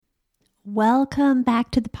Welcome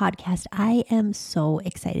back to the podcast. I am so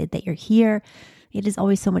excited that you're here. It is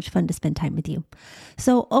always so much fun to spend time with you.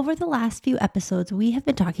 So over the last few episodes, we have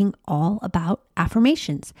been talking all about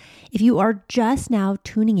affirmations. If you are just now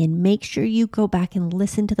tuning in, make sure you go back and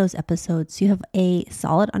listen to those episodes so you have a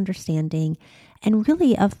solid understanding and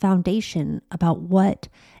really a foundation about what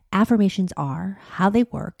affirmations are, how they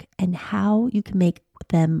work, and how you can make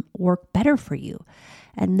them work better for you.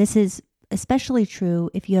 And this is especially true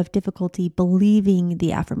if you have difficulty believing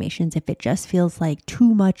the affirmations, if it just feels like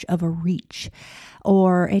too much of a reach,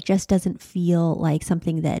 or it just doesn't feel like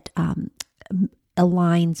something that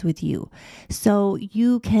aligns with you. So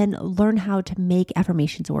you can learn how to make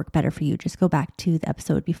affirmations work better for you. Just go back to the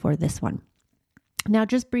episode before this one. Now,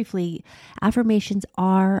 just briefly, affirmations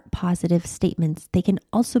are positive statements. They can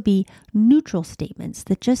also be neutral statements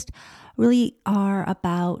that just really are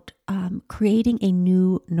about creating a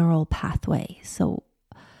new neural pathway. So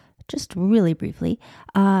just really briefly,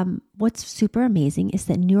 what's super amazing is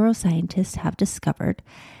that neuroscientists have discovered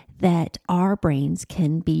that our brains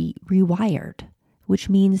can be rewired, which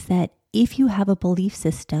means that if you have a belief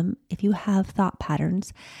system, if you have thought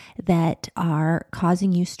patterns that are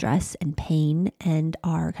causing you stress and pain and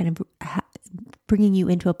are kind of bringing you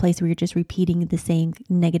into a place where you're just repeating the same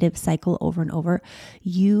negative cycle over and over,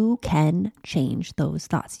 you can change those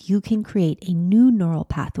thoughts. You can create a new neural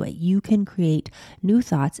pathway. You can create new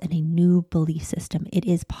thoughts and a new belief system. It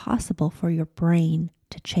is possible for your brain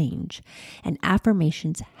to change, and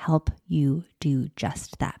affirmations help you do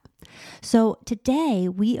just that. So today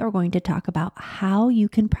we are going to talk about how you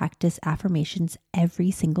can practice affirmations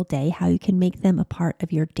every single day, how you can make them a part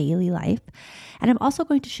of your daily life. And I'm also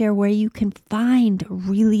going to share where you can find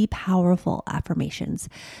really powerful affirmations.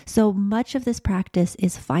 So much of this practice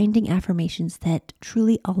is finding affirmations that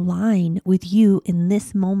truly align with you in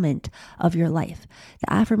this moment of your life.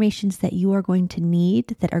 The affirmations that you are going to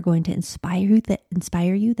need, that are going to inspire you,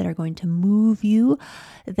 that are going to move you,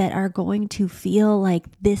 that are going to feel like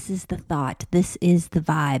this is the thought, this is the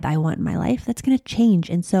vibe I want in my life, that's going to change.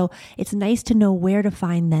 And so it's nice to know where to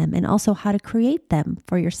find them and also how to create them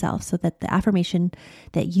for yourself so that the affirmation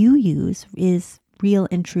that you use is real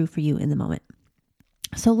and true for you in the moment.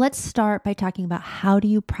 So let's start by talking about how do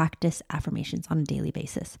you practice affirmations on a daily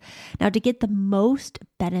basis. Now, to get the most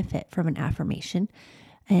benefit from an affirmation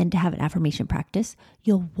and to have an affirmation practice,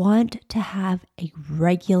 you'll want to have a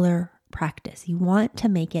regular practice. You want to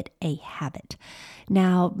make it a habit.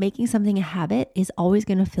 Now, making something a habit is always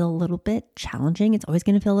going to feel a little bit challenging. It's always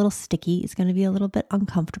going to feel a little sticky. It's going to be a little bit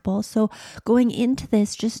uncomfortable. So going into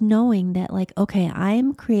this, just knowing that okay,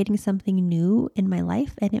 I'm creating something new in my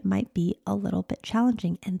life and it might be a little bit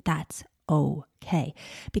challenging, and that's okay.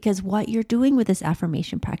 Because what you're doing with this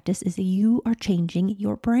affirmation practice is that you are changing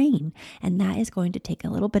your brain, and that is going to take a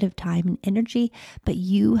little bit of time and energy, but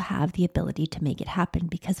you have the ability to make it happen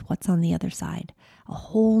because what's on the other side? A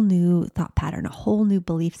whole new thought pattern, a whole new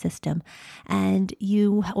belief system. And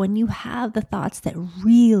when you have the thoughts that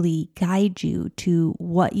really guide you to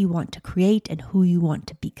what you want to create and who you want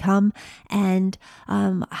to become and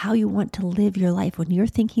how you want to live your life, when you're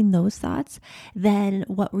thinking those thoughts, then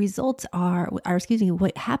what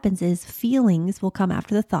happens is feelings will come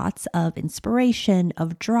after the thoughts of inspiration,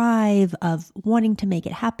 of drive, of wanting to make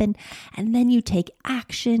it happen. And then you take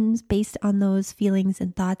actions based on those feelings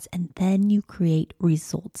and thoughts, and then you create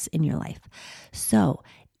results in your life. So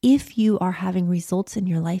if you are having results in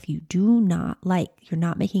your life you do not like, you're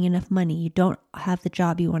not making enough money, you don't have the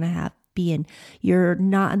job you want to be in, you're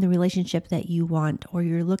not in the relationship that you want, or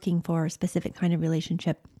you're looking for a specific kind of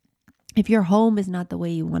relationship, if your home is not the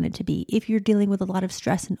way you want it to be, if you're dealing with a lot of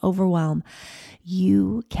stress and overwhelm,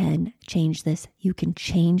 you can change this. You can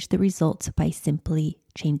change the results by simply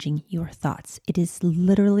changing your thoughts. It is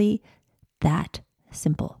literally that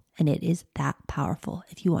simple, and it is that powerful.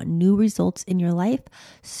 If you want new results in your life,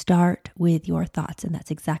 start with your thoughts, and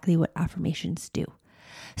that's exactly what affirmations do.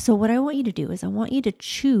 So what I want you to do is I want you to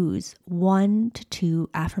choose 1 to 2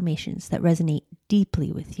 affirmations that resonate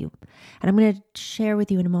deeply with you. And I'm going to share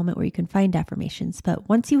with you in a moment where you can find affirmations. But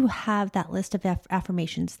once you have that list of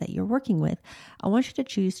affirmations that you're working with, I want you to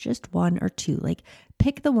choose just 1 or 2. Like,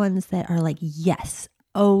 pick the ones that are like, yes,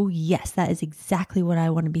 oh yes, that is exactly what I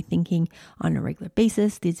want to be thinking on a regular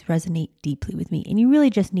basis. These resonate deeply with me. And you really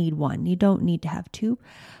just need 1. You don't need to have 2,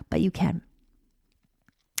 but you can.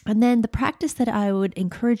 And then the practice that I would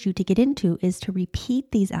encourage you to get into is to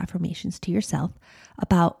repeat these affirmations to yourself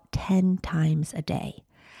about 10 times a day.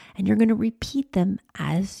 and you're going to repeat them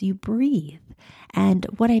as you breathe. And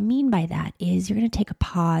what I mean by that is you're going to take a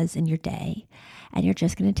pause in your day and you're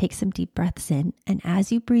just going to take some deep breaths in. And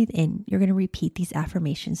as you breathe in, you're going to repeat these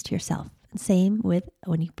affirmations to yourself. And same with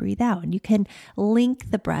when you breathe out. And you can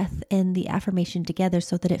link the breath and the affirmation together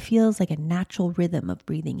so that it feels like a natural rhythm of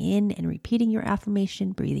breathing in and repeating your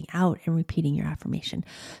affirmation, breathing out and repeating your affirmation.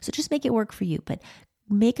 So just make it work for you, but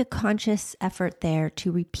make a conscious effort there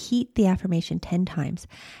to repeat the affirmation 10 times.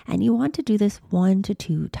 And you want to do this 1 to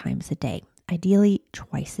 2 times a day, ideally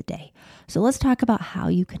twice a day. So let's talk about how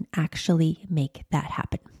you can actually make that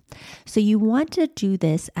happen. So you want to do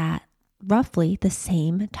this at roughly the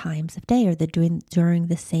same times of day or during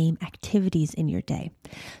the same activities in your day.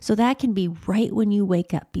 So that can be right when you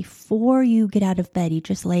wake up, before you get out of bed, you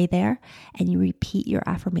just lay there and you repeat your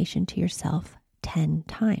affirmation to yourself 10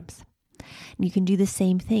 times. And you can do the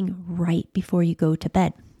same thing right before you go to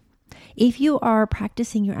bed. If you are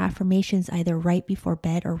practicing your affirmations either right before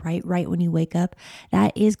bed or right when you wake up,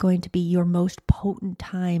 that is going to be your most potent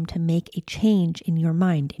time to make a change in your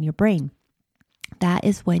mind, in your brain. That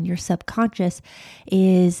is when your subconscious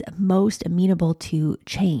is most amenable to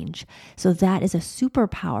change. So that is a super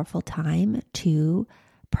powerful time to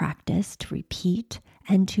practice, to repeat,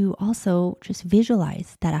 and to also just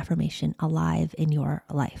visualize that affirmation alive in your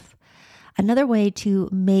life. Another way to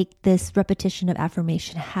make this repetition of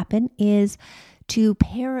affirmation happen is to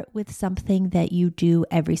pair it with something that you do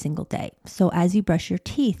every single day. So as you brush your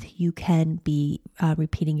teeth, you can be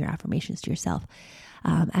repeating your affirmations to yourself.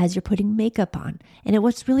 As you're putting makeup on. And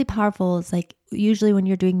what's really powerful is like usually when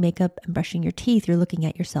you're doing makeup and brushing your teeth, you're looking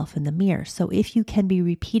at yourself in the mirror. So if you can be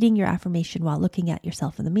repeating your affirmation while looking at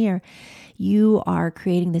yourself in the mirror, you are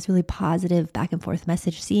creating this really positive back and forth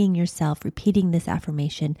message, seeing yourself, repeating this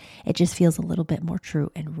affirmation. It just feels a little bit more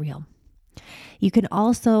true and real. You can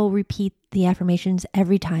also repeat the affirmations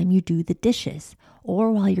every time you do the dishes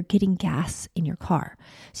or while you're getting gas in your car.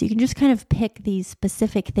 So you can just kind of pick these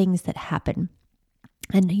specific things that happen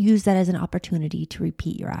and use that as an opportunity to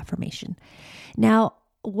repeat your affirmation. Now,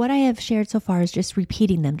 what I have shared so far is just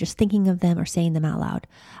repeating them, just thinking of them or saying them out loud.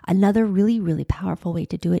 Another really, really powerful way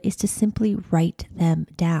to do it is to simply write them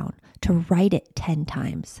down, to write it 10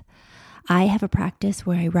 times. I have a practice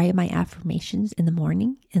where I write my affirmations in the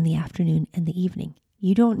morning, in the afternoon, and the evening.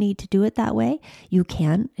 You don't need to do it that way. You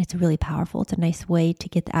can. It's really powerful. It's a nice way to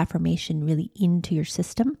get the affirmation really into your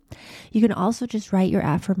system. You can also just write your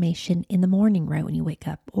affirmation in the morning, right when you wake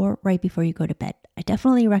up or right before you go to bed. I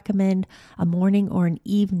definitely recommend a morning or an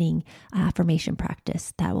evening affirmation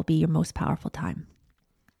practice. That will be your most powerful time.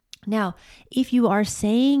 Now, if you are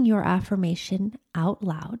saying your affirmation out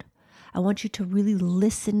loud, I want you to really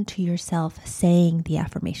listen to yourself saying the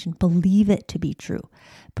affirmation. Believe it to be true.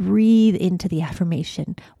 Breathe into the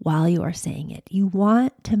affirmation while you are saying it. You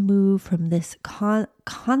want to move from this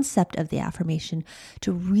concept of the affirmation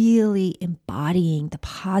to really embodying the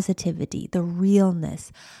positivity, the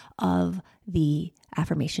realness of the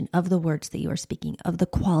affirmation, of the words that you are speaking, of the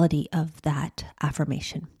quality of that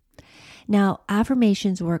affirmation. Now,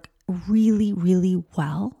 affirmations work really, really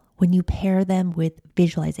well when you pair them with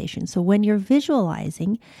visualization. So when you're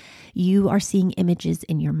visualizing, you are seeing images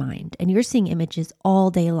in your mind and you're seeing images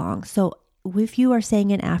all day long. So if you are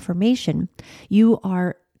saying an affirmation, you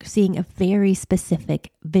are seeing a very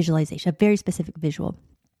specific visualization, a very specific visual.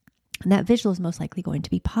 And that visual is most likely going to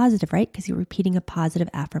be positive, right? Because you're repeating a positive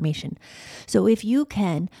affirmation. So if you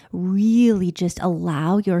can really just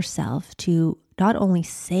allow yourself to not only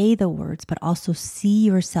say the words, but also see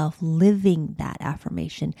yourself living that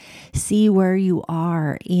affirmation, see where you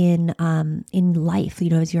are in life,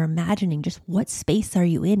 as you're imagining just what space are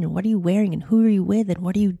you in and what are you wearing and who are you with and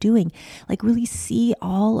what are you doing? Like really see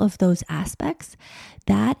all of those aspects.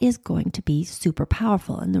 That is going to be super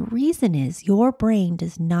powerful. And the reason is your brain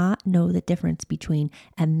does not know the difference between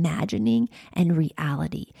imagining and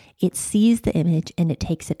reality. It sees the image and it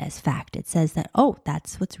takes it as fact. It says that, oh,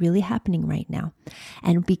 that's what's really happening right now.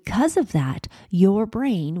 And because of that, your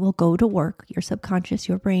brain will go to work, your subconscious,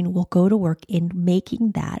 your brain will go to work in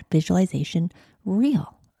making that visualization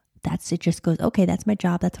real. It just goes, okay, that's my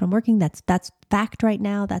job. That's what I'm working. That's fact right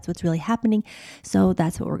now. That's what's really happening. So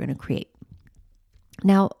that's what we're going to create.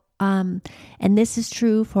 Now, and this is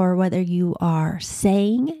true for whether you are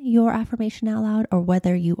saying your affirmation out loud or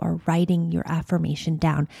whether you are writing your affirmation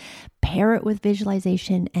down. Pair it with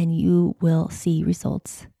visualization and you will see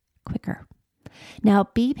results quicker. Now,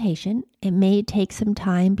 be patient. It may take some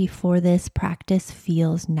time before this practice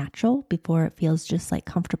feels natural, before it feels just like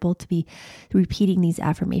comfortable to be repeating these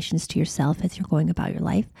affirmations to yourself as you're going about your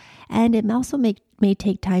life. And it also may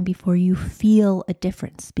take time before you feel a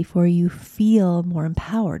difference, before you feel more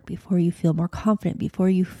empowered, before you feel more confident, before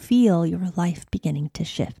you feel your life beginning to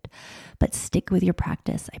shift. But stick with your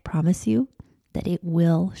practice. I promise you that it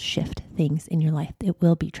will shift things in your life. It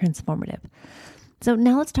will be transformative. So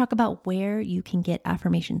now let's talk about where you can get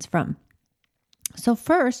affirmations from. So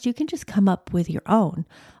first, you can just come up with your own.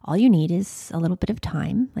 All you need is a little bit of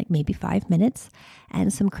time, like maybe 5 minutes,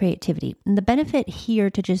 and some creativity. And the benefit here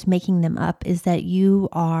to just making them up is that you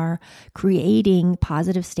are creating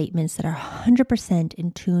positive statements that are 100%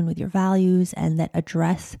 in tune with your values and that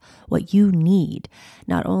address what you need.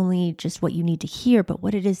 Not only just what you need to hear, but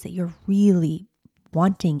what it is that you're really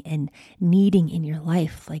wanting and needing in your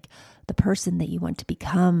life, like the person that you want to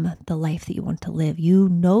become, the life that you want to live. You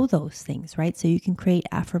know those things, right? So you can create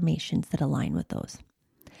affirmations that align with those.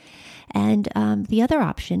 And the other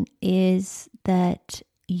option is that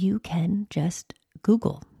you can just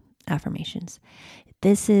Google affirmations.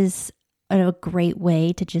 This is a great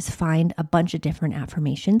way to just find a bunch of different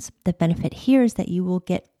affirmations. The benefit here is that you will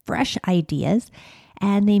get fresh ideas,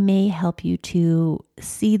 and they may help you to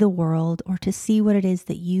see the world or to see what it is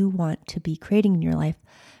that you want to be creating in your life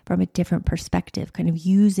from a different perspective, kind of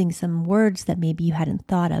using some words that maybe you hadn't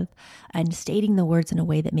thought of and stating the words in a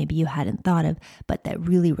way that maybe you hadn't thought of, but that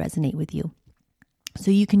really resonate with you. So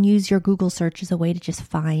you can use your Google search as a way to just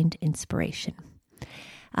find inspiration.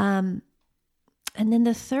 And then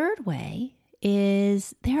the third way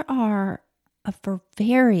is there's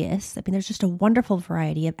just a wonderful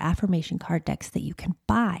variety of affirmation card decks that you can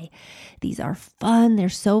buy. These are fun. They're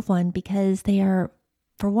so fun because they're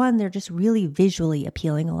just really visually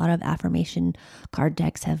appealing. A lot of affirmation card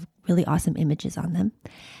decks have really awesome images on them.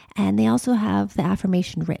 And they also have the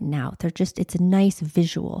affirmation written out. It's a nice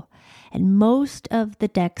visual. And most of the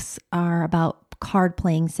decks are about card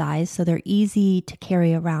playing size, so they're easy to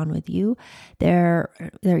carry around with you. They're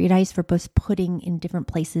nice for both putting in different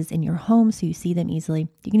places in your home so you see them easily.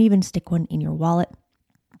 You can even stick one in your wallet.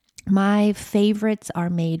 My favorites are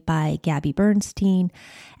made by Gabby Bernstein,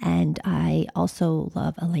 and I also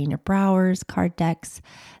love Elena Brower's card decks.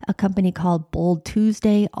 A company called Bold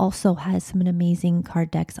Tuesday also has some amazing card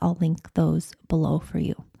decks. I'll link those below for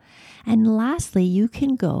you. And lastly, you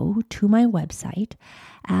can go to my website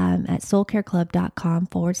at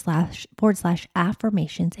soulcareclub.com//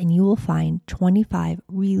 affirmations, and you will find 25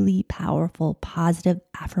 really powerful, positive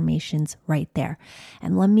affirmations right there.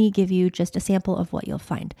 And let me give you just a sample of what you'll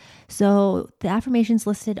find. So the affirmations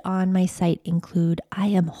listed on my site include: I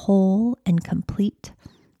am whole and complete.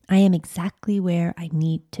 I am exactly where I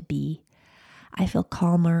need to be. I feel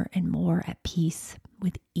calmer and more at peace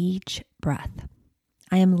with each breath.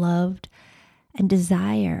 I am loved and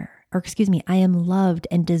I am loved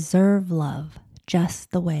and deserve love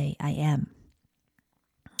just the way I am.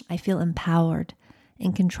 I feel empowered,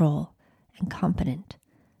 in control, and confident.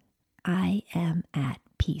 I am at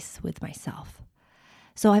peace with myself.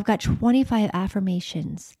 So I've got 25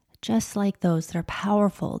 affirmations just like those that are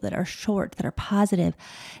powerful, that are short, that are positive,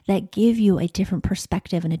 that give you a different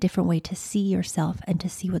perspective and a different way to see yourself and to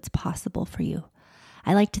see what's possible for you.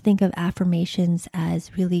 I like to think of affirmations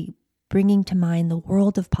as really bringing to mind the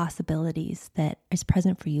world of possibilities that is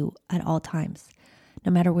present for you at all times,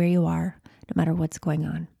 no matter where you are, no matter what's going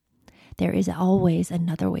on. There is always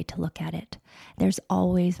another way to look at it. There's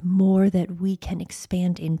always more that we can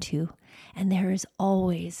expand into, and there is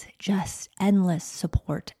always just endless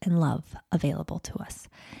support and love available to us.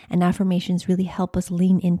 And affirmations really help us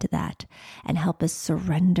lean into that and help us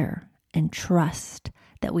surrender and trust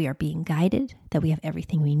that we are being guided, that we have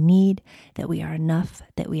everything we need, that we are enough,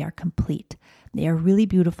 that we are complete. They are really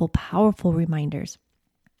beautiful, powerful reminders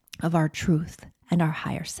of our truth and our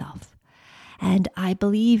higher self. And I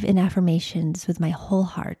believe in affirmations with my whole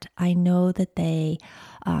heart. I know that they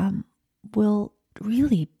will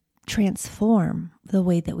really transform the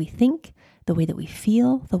way that we think, the way that we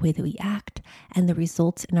feel, the way that we act, and the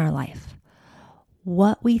results in our life.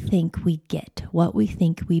 What we think we get, what we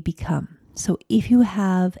think we become. So if you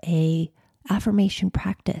have a affirmation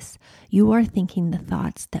practice, you are thinking the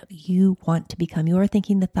thoughts that you want to become. You are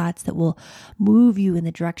thinking the thoughts that will move you in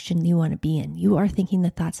the direction you want to be in. You are thinking the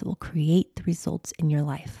thoughts that will create the results in your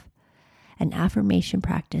life. An affirmation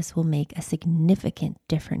practice will make a significant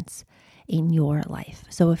difference in your life.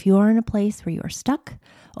 So if you are in a place where you are stuck,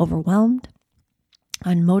 overwhelmed,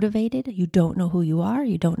 unmotivated, you don't know who you are,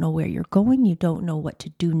 you don't know where you're going, you don't know what to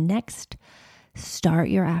do next, start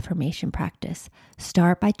your affirmation practice.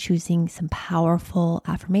 Start by choosing some powerful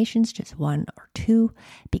affirmations, just one or two.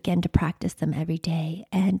 Begin to practice them every day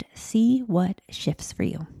and see what shifts for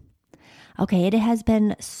you. Okay, it has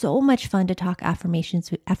been so much fun to talk affirmations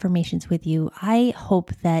with you. I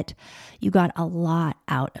hope that you got a lot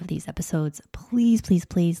out of these episodes. Please, please,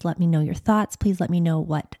 please let me know your thoughts. Please let me know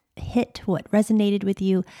what what resonated with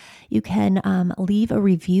you. You can leave a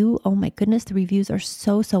review. Oh my goodness, the reviews are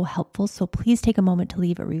so helpful. So please take a moment to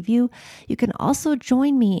leave a review. You can also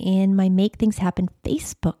join me in my Make Things Happen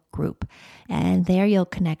Facebook group. And there you'll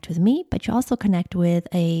connect with me, but you also connect with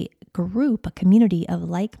a community of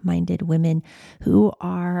like-minded women who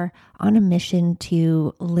are on a mission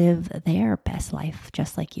to live their best life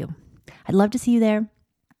just like you. I'd love to see you there.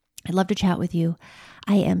 I'd love to chat with you.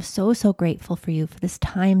 I am so grateful for you for this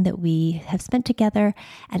time that we have spent together,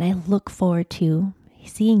 and I look forward to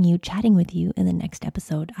seeing you, chatting with you in the next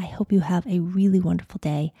episode. I hope you have a really wonderful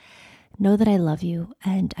day. Know that I love you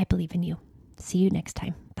and I believe in you. See you next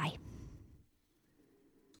time. Bye.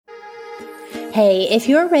 Hey, if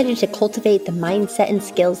you're ready to cultivate the mindset and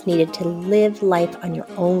skills needed to live life on your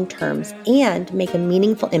own terms and make a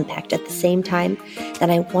meaningful impact at the same time, then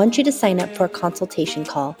I want you to sign up for a consultation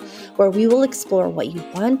call where we will explore what you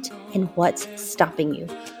want and what's stopping you.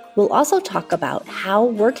 We'll also talk about how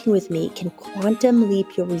working with me can quantum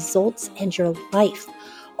leap your results and your life.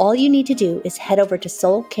 All you need to do is head over to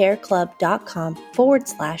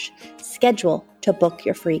soulcareclub.com/schedule to book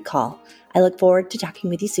your free call. I look forward to talking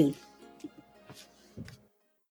with you soon.